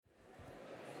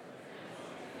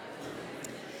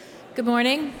Good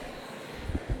morning.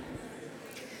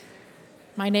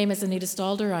 My name is Anita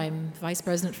Stalter. I'm Vice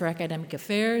President for Academic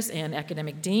Affairs and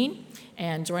Academic Dean.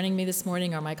 And joining me this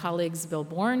morning are my colleagues Bill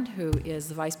Bourne, who is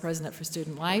the Vice President for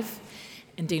Student Life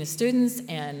and Dean of Students,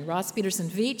 and Ross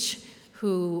Peterson-Veatch,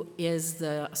 who is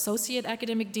the Associate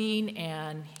Academic Dean,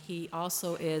 and he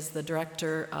also is the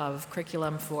Director of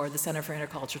Curriculum for the Center for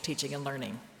Intercultural Teaching and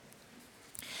Learning.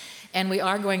 And we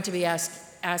are going to be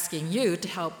asking you to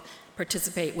help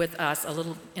participate with us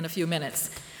in a few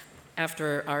minutes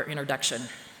after our introduction.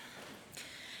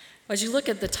 As you look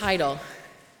at the title,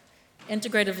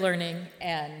 Integrative Learning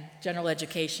and General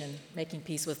Education, Making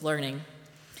Peace with Learning,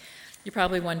 you're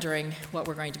probably wondering what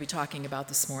we're going to be talking about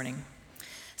this morning.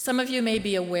 Some of you may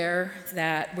be aware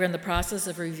that we're in the process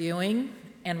of reviewing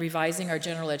and revising our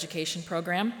general education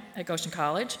program at Goshen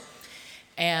College.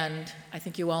 And I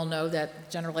think you all know that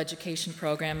the general education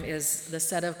program is the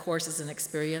set of courses and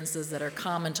experiences that are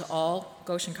common to all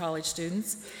Goshen College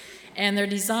students. And they're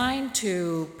designed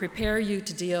to prepare you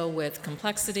to deal with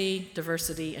complexity,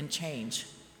 diversity, and change.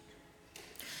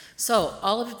 So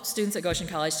all of the students at Goshen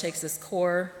College takes this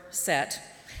core set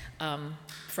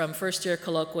from first year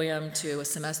colloquium to a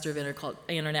semester of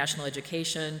international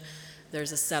education.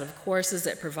 There's a set of courses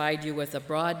that provide you with a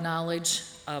broad knowledge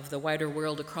of the wider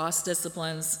world across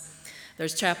disciplines.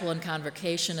 There's chapel and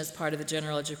convocation as part of the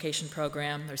general education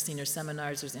program. There's senior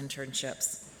seminars, there's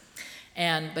internships.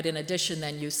 But in addition,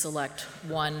 then you select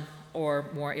one or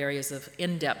more areas of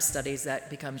in-depth studies that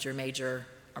becomes your major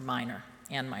or minor.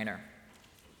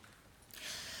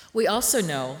 We also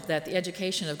know that the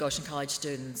education of Goshen College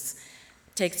students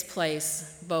takes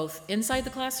place both inside the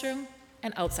classroom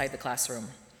and outside the classroom.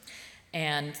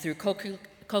 And through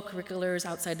co-curriculars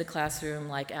outside the classroom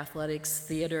like athletics,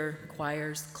 theater,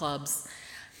 choirs, clubs,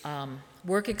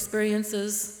 work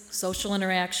experiences, social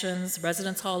interactions,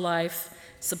 residence hall life,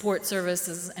 support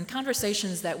services, and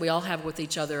conversations that we all have with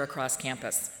each other across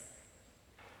campus.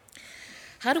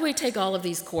 How do we take all of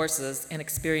these courses and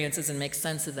experiences and make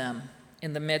sense of them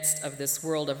in the midst of this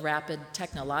world of rapid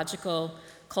technological,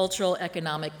 cultural,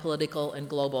 economic, political, and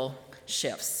global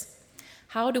shifts?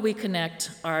 How do we connect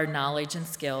our knowledge and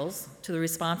skills to the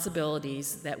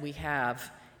responsibilities that we have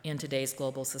in today's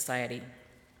global society?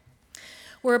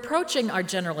 We're approaching our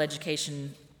general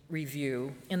education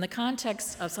review in the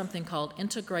context of something called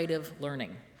integrative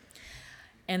learning.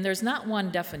 And there's not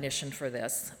one definition for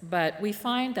this, but we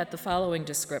find that the following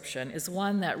description is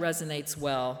one that resonates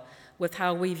well with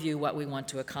how we view what we want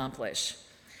to accomplish.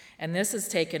 And this is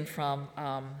taken from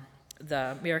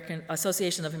the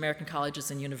Association of American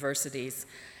Colleges and Universities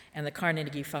and the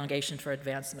Carnegie Foundation for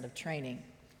Advancement of Training.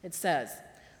 It says,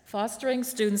 fostering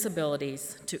students'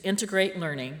 abilities to integrate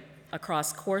learning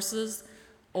across courses,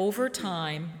 over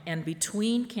time, and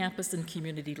between campus and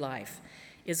community life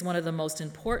is one of the most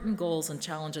important goals and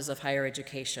challenges of higher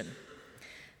education.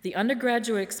 The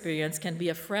undergraduate experience can be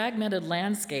a fragmented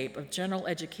landscape of general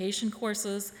education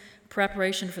courses,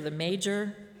 preparation for the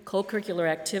major, co-curricular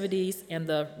activities, and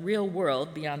the real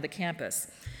world beyond the campus.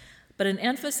 But an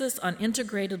emphasis on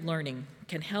integrated learning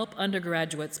can help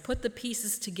undergraduates put the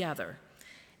pieces together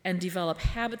and develop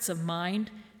habits of mind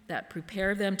that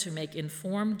prepare them to make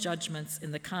informed judgments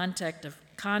in the conduct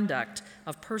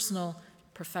of personal,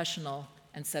 professional,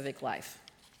 and civic life.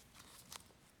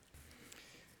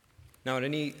 Now,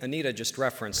 Anita just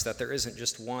referenced that there isn't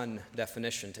just one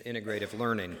definition to integrative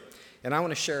learning, and I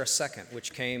want to share a second,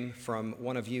 which came from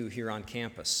one of you here on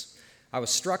campus. I was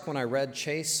struck when I read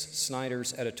Chase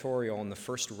Snyder's editorial in the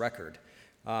First Record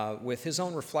with his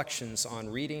own reflections on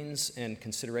readings and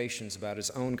considerations about his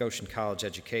own Goshen College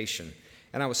education.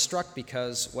 And I was struck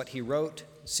because what he wrote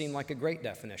seemed like a great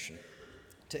definition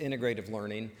to integrative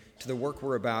learning, to the work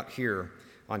we're about here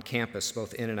on campus,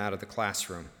 both in and out of the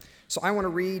classroom. So I want to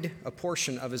read a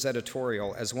portion of his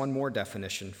editorial as one more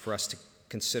definition for us to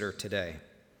consider today.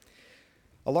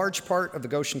 A large part of the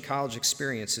Goshen College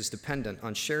experience is dependent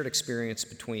on shared experience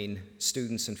between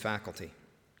students and faculty.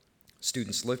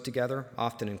 Students live together,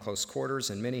 often in close quarters,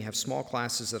 and many have small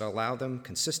classes that allow them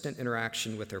consistent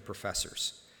interaction with their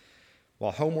professors.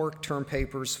 While homework, term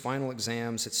papers, final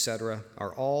exams, etc.,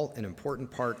 are all an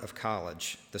important part of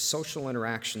college, the social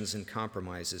interactions and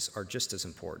compromises are just as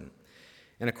important.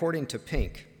 And according to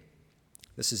Pink,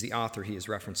 this is the author he is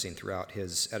referencing throughout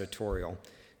his editorial,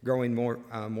 growing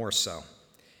more so.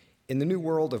 In the new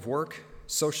world of work,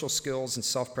 social skills, and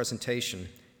self-presentation,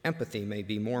 empathy may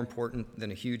be more important than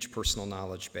a huge personal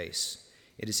knowledge base.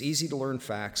 It is easy to learn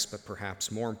facts, but perhaps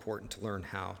more important to learn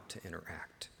how to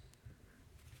interact.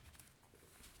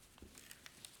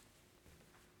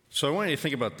 So I want you to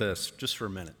think about this just for a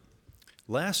minute.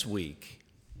 Last week,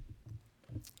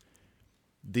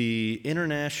 The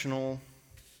International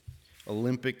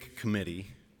Olympic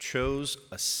Committee chose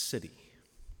a city.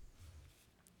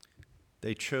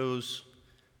 They chose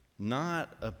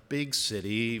not a big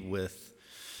city with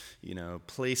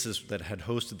places that had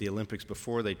hosted the Olympics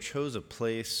before. They chose a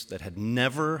place that had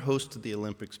never hosted the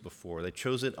Olympics before. They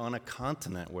chose it on a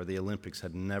continent where the Olympics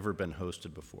had never been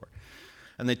hosted before.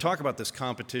 And they talk about this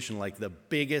competition like the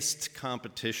biggest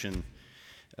competition,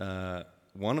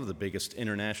 one of the biggest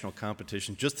international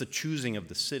competitions, just the choosing of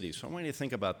the city. So I want you to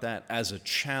think about that as a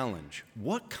challenge.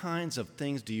 What kinds of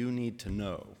things do you need to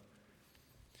know?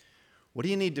 What do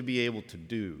you need to be able to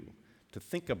do to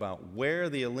think about where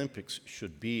the Olympics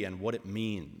should be and what it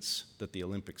means that the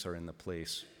Olympics are in the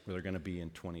place where they're going to be in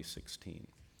 2016?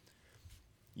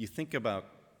 You think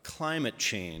about climate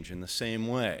change in the same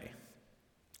way,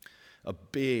 a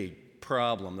big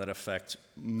problem that affects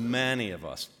many of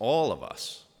us, all of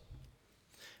us.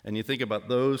 And you think about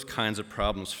those kinds of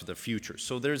problems for the future.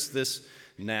 So there's this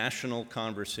national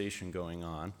conversation going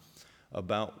on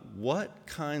about what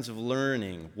kinds of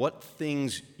learning, what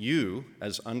things you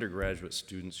as undergraduate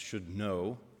students should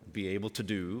know, be able to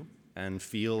do, and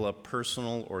feel a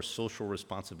personal or social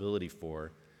responsibility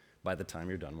for by the time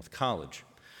you're done with college.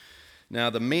 Now,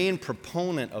 the main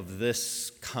proponent of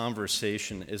this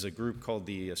conversation is a group called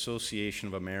the Association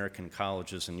of American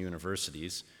Colleges and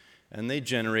Universities, and they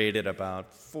generated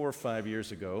about 4 or 5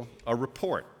 years ago a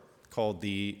report called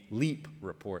the LEAP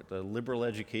report, the Liberal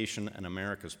Education and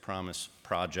America's Promise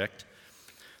Project.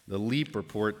 The LEAP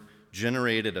report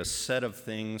generated a set of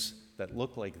things that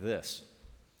look like this.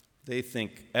 They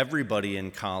think everybody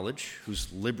in college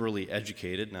who's liberally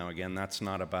educated, now again, that's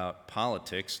not about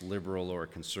politics, liberal or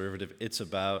conservative, it's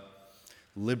about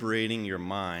liberating your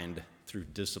mind through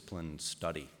disciplined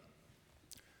study.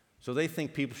 So they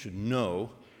think people should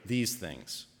know these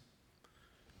things.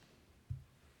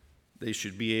 They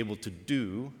should be able to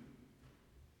do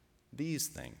these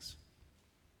things.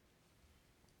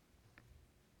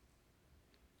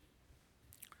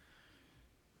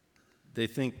 They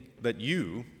think that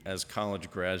you, as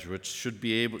college graduates, should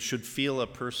feel a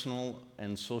personal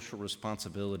and social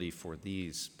responsibility for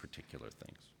these particular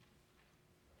things.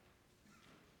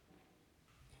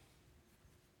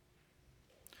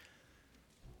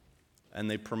 And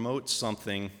they promote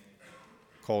something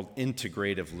called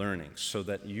integrative learning, so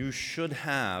that you should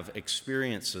have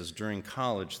experiences during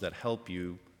college that help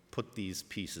you put these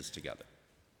pieces together.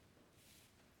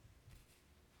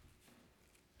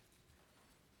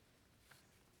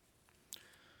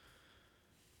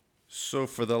 So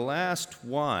for the last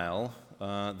while,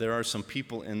 there are some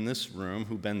people in this room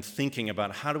who've been thinking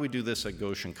about how do we do this at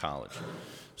Goshen College.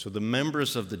 So the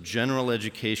members of the General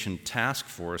Education Task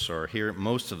Force are here,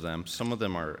 most of them. Some of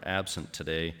them are absent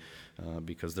today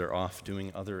because they're off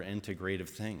doing other integrative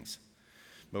things.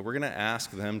 But we're going to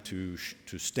ask them to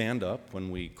stand up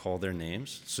when we call their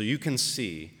names so you can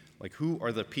see, like, who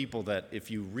are the people that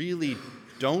if you really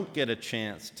don't get a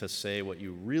chance to say what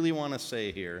you really want to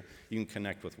say here, you can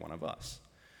connect with one of us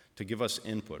to give us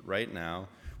input. Right now,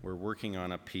 we're working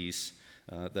on a piece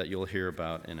that you'll hear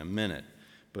about in a minute.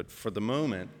 But for the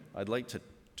moment, I'd like to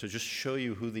just show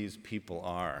you who these people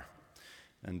are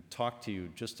and talk to you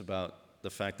just about the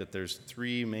fact that there's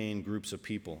 3 main groups of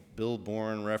people. Bill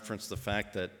Bourne referenced the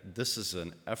fact that this is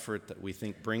an effort that we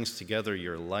think brings together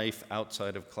your life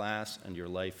outside of class and your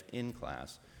life in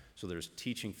class. So there's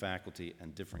teaching faculty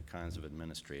and different kinds of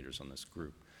administrators on this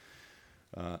group.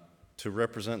 To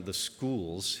represent the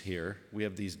schools here, we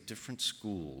have these different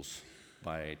schools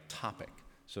by topic.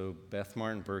 So Beth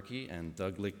Martin Berkey and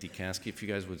Doug Lick-DeKaski, if you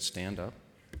guys would stand up.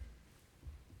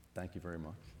 Thank you very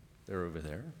much. They're over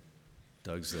there.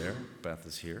 Doug's there. Beth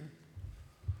is here.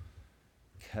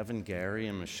 Kevin Gary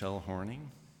and Michelle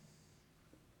Horning.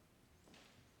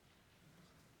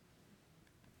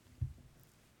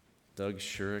 Doug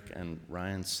Shurik and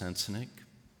Ryan Sensenig.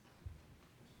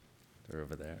 They're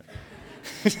over there.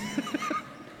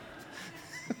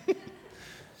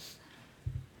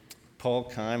 Paul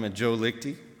Keim and Joe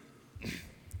Lichty.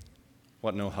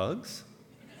 What, no hugs?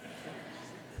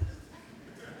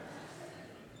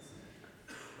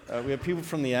 We have people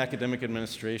from the academic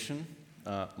administration,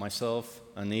 myself,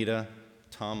 Anita,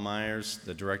 Tom Myers,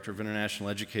 the Director of International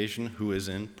Education, who is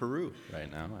in Peru right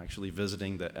now, actually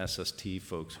visiting the SST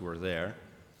folks who are there.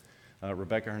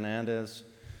 Rebecca Hernandez,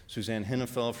 Suzanne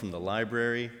Hinnefeld from the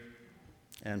library,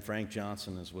 and Frank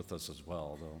Johnson is with us as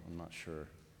well, though I'm not sure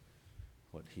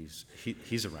what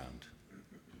he's around.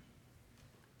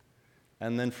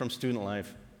 And then from Student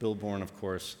Life, Bill Bourne, of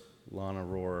course, Lana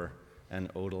Rohrer,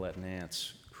 and Odalette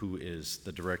Nance, who is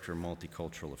the Director of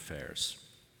Multicultural Affairs.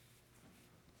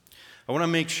 I want to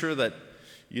make sure that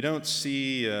you don't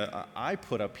see, I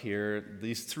put up here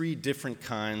these 3 different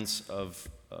kinds of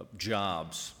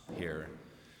jobs here.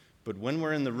 But when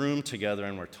we're in the room together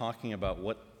and we're talking about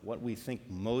what we think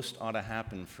most ought to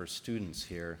happen for students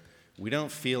here, we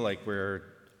don't feel like we're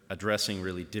addressing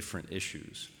really different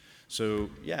issues. So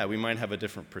yeah, we might have a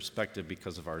different perspective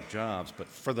because of our jobs, but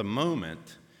for the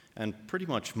moment, and pretty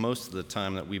much most of the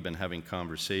time that we've been having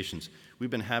conversations, we've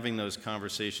been having those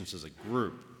conversations as a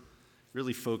group,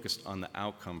 really focused on the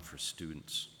outcome for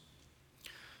students.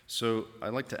 So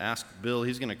I'd like to ask Bill,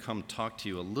 he's going to come talk to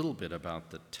you a little bit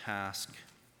about the task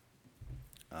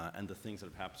and the things that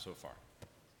have happened so far.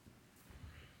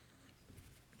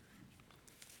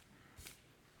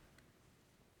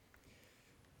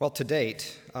 Well, to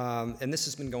date, and this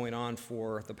has been going on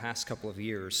for the past couple of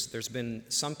years, there's been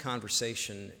some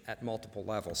conversation at multiple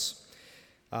levels.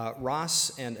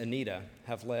 Ross and Anita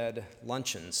have led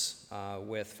luncheons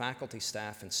with faculty,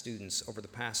 staff, and students over the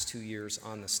past 2 years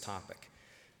on this topic.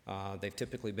 They've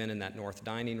typically been in that north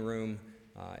dining room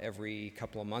every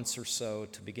couple of months or so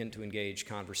to begin to engage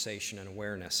conversation and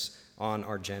awareness on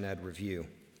our Gen Ed review.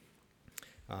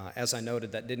 As I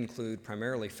noted, that did include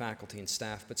primarily faculty and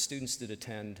staff, but students did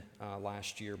attend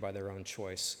last year by their own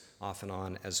choice, off and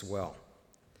on as well.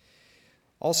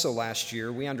 Also last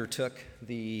year, we undertook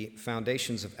the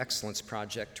Foundations of Excellence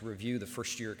project to review the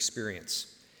first-year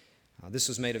experience. This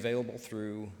was made available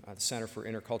through the Center for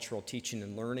Intercultural Teaching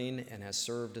and Learning and has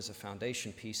served as a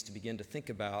foundation piece to begin to think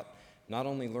about not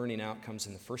only learning outcomes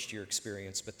in the first-year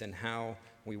experience, but then how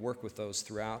we work with those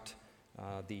throughout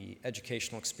the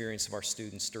educational experience of our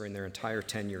students during their entire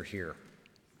tenure here.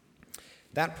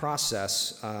 That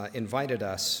process invited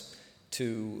us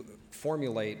to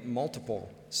formulate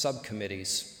multiple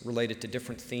subcommittees related to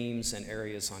different themes and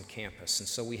areas on campus. And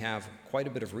so we have quite a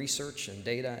bit of research and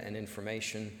data and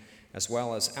information, as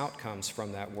well as outcomes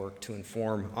from that work to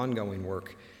inform ongoing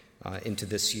work into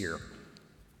this year.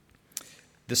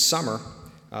 This summer,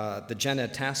 the Gen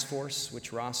Ed Task Force,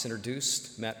 which Ross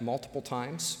introduced, met multiple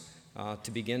times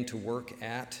to begin to work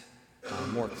at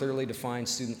more clearly defined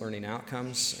student learning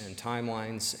outcomes and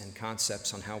timelines and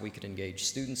concepts on how we could engage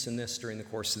students in this during the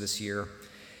course of this year.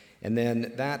 And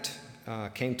then that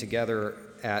came together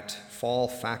at Fall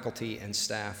Faculty and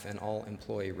Staff and All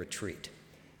Employee Retreat.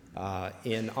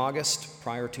 In August,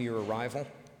 prior to your arrival,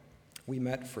 we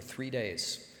met for 3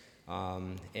 days.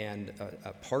 And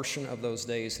a portion of those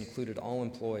days included all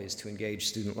employees to engage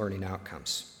student learning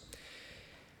outcomes.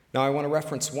 Now, I want to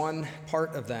reference one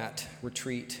part of that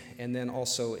retreat and then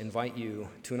also invite you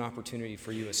to an opportunity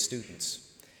for you as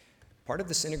students. Part of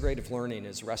this integrative learning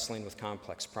is wrestling with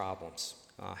complex problems.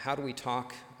 How do we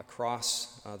talk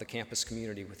across the campus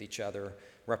community with each other,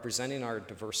 representing our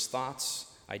diverse thoughts,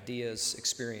 ideas,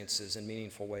 experiences in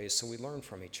meaningful ways so we learn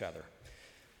from each other?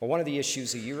 Well, one of the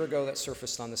issues a year ago that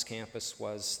surfaced on this campus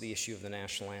was the issue of the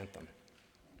national anthem.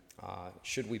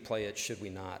 Should we play it, should we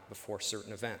not, before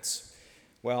certain events?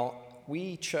 Well,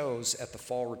 we chose at the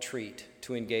fall retreat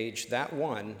to engage that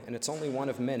one, and it's only one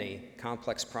of many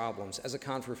complex problems, as a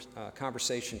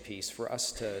conversation piece for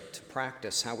us to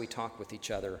practice how we talk with each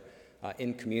other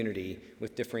in community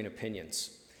with differing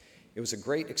opinions. It was a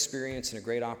great experience and a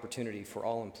great opportunity for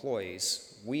all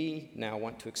employees. We now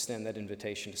want to extend that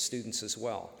invitation to students as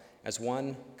well, as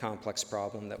one complex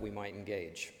problem that we might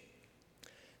engage.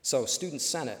 So Student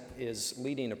Senate is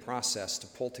leading a process to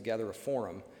pull together a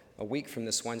forum a week from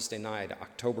this Wednesday night,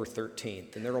 October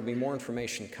 13th, and there will be more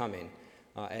information coming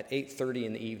at 8:30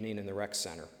 in the evening in the Rec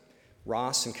Center.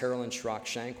 Ross and Carolyn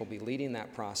Schrock-Shank will be leading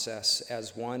that process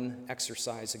as one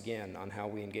exercise again on how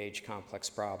we engage complex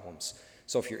problems.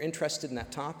 So if you're interested in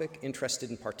that topic, interested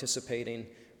in participating,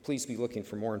 please be looking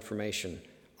for more information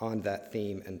on that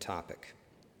theme and topic.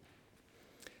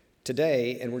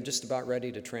 Today, and we're just about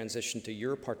ready to transition to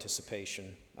your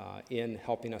participation in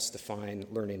helping us define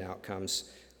learning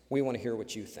outcomes, we want to hear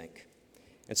what you think.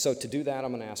 And so to do that,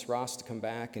 I'm going to ask Ross to come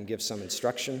back and give some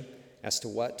instruction as to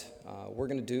what we're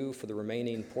going to do for the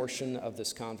remaining portion of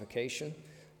this convocation.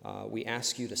 We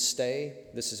ask you to stay.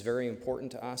 This is very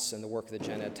important to us and the work of the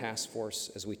Gen Ed Task Force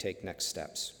as we take next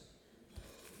steps.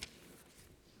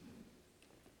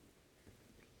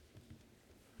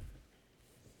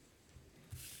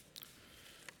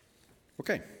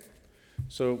 Okay,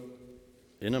 so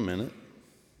in a minute,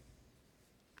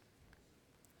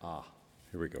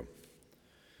 here we go.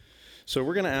 So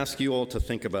we're going to ask you all to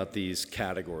think about these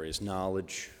categories: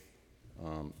 knowledge,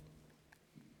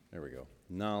 there we go,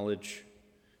 knowledge,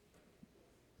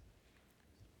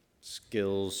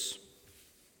 skills,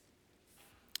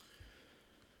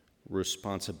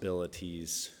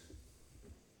 responsibilities,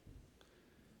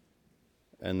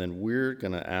 and then we're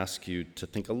going to ask you to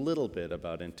think a little bit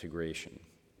about integration.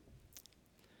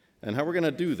 And how we're going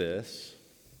to do this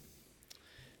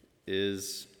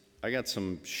is, I got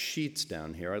some sheets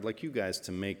down here. I'd like you guys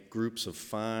to make groups of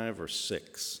 5 or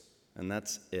 6, and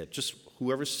that's it. Just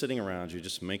whoever's sitting around you,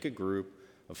 just make a group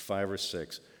of 5 or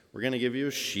 6. We're going to give you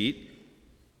a sheet,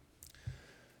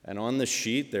 and on the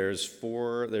sheet there's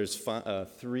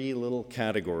 3 little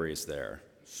categories there.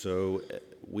 So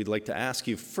we'd like to ask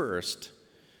you first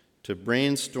to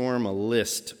brainstorm a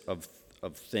list of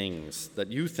things that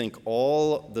you think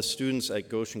all the students at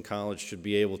Goshen College should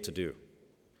be able to do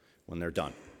when they're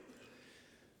done.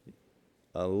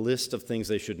 A list of things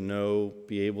they should know,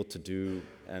 be able to do,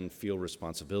 and feel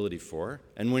responsibility for.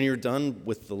 And when you're done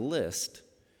with the list,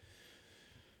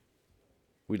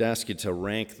 we'd ask you to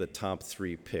rank the top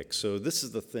 3 picks. So this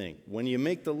is the thing. When you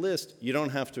make the list, you don't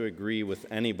have to agree with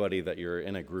anybody that you're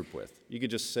in a group with. You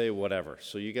could just say whatever.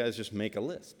 So you guys just make a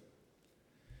list.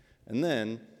 And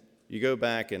then you go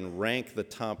back and rank the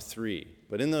top 3.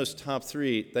 But in those top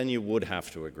 3, then you would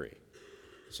have to agree.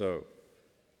 So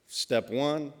step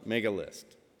 1, make a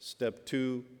list. Step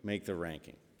 2, make the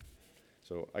ranking.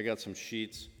 So I got some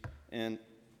sheets, and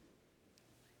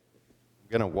I'm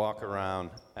going to walk around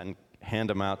and hand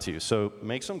them out to you. So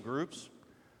make some groups,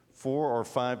 4 or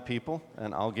 5 people,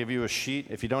 and I'll give you a sheet.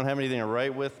 If you don't have anything to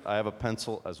write with, I have a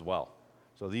pencil as well.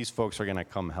 So these folks are going to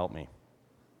come help me.